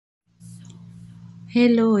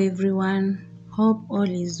Hello everyone, hope all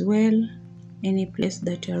is well. Any place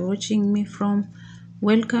that you are watching me from,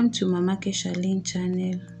 welcome to Mama Keshalin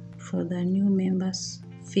channel. For the new members,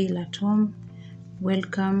 feel at home.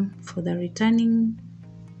 Welcome for the returning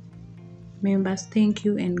members, thank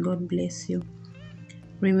you and God bless you.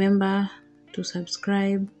 Remember to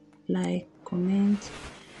subscribe, like, comment,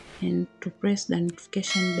 and to press the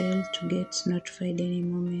notification bell to get notified any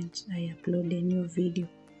moment I upload a new video.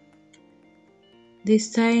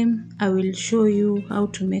 This time I will show you how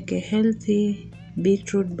to make a healthy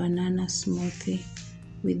beetroot banana smoothie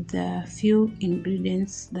with the few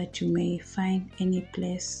ingredients that you may find any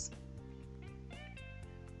place.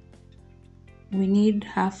 We need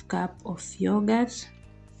half cup of yogurt,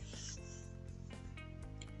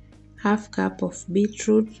 half cup of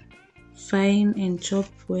beetroot, fine and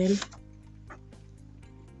chopped well,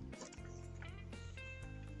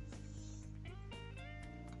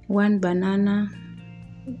 one banana.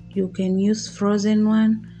 You can use frozen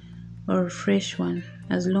one or fresh one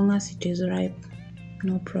as long as it is ripe,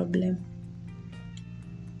 no problem.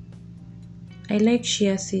 I like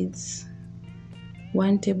chia seeds,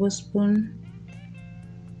 1 tablespoon,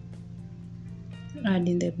 add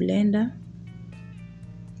in the blender,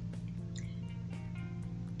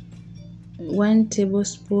 1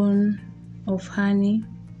 tablespoon of honey,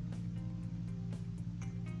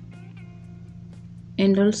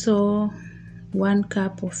 and also 1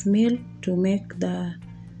 cup of milk to make the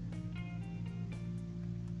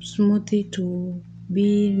smoothie to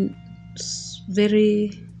be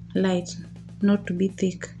very light, not to be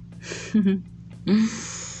thick.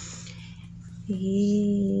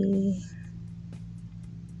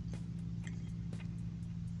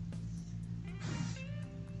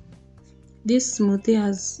 This smoothie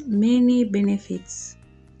has many benefits.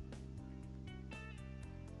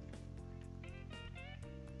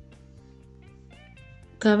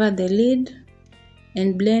 Cover the lid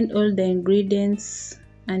and blend all the ingredients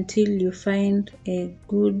until you find a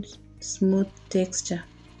good smooth texture.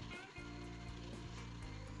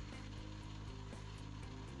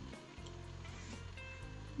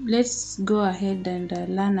 Let's go ahead and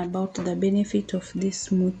learn about the benefit of this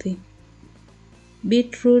smoothie.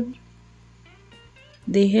 Beetroot,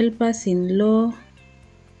 they help us in low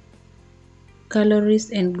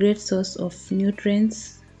calories and great source of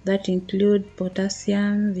nutrients that include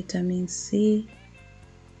potassium, vitamin C,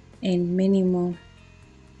 and many more.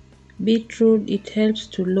 Beetroot, it helps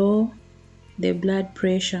to lower the blood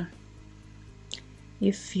pressure.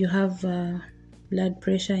 If you have blood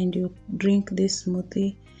pressure and you drink this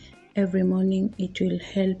smoothie every morning, it will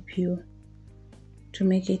help you to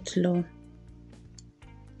make it low.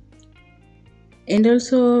 And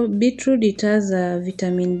also beetroot, it has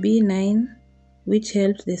vitamin B9, which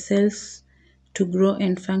helps the cells to grow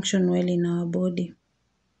and function well in our body.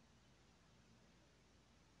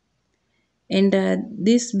 And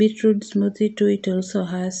this beetroot smoothie too, it also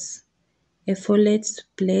has a folate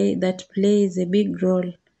that plays a big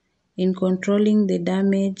role in controlling the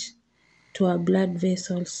damage to our blood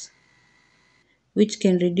vessels, which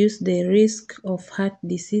can reduce the risk of heart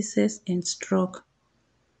diseases and stroke.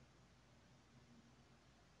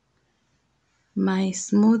 My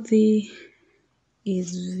smoothie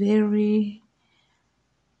is very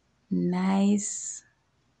nice,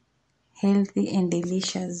 healthy and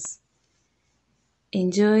delicious.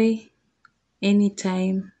 Enjoy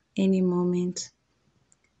anytime, any moment.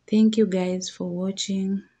 Thank you guys for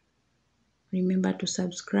watching. Remember to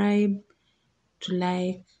subscribe, to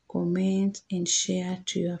like, comment and share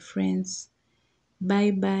to your friends.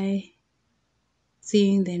 Bye bye.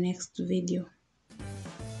 See you in the next video.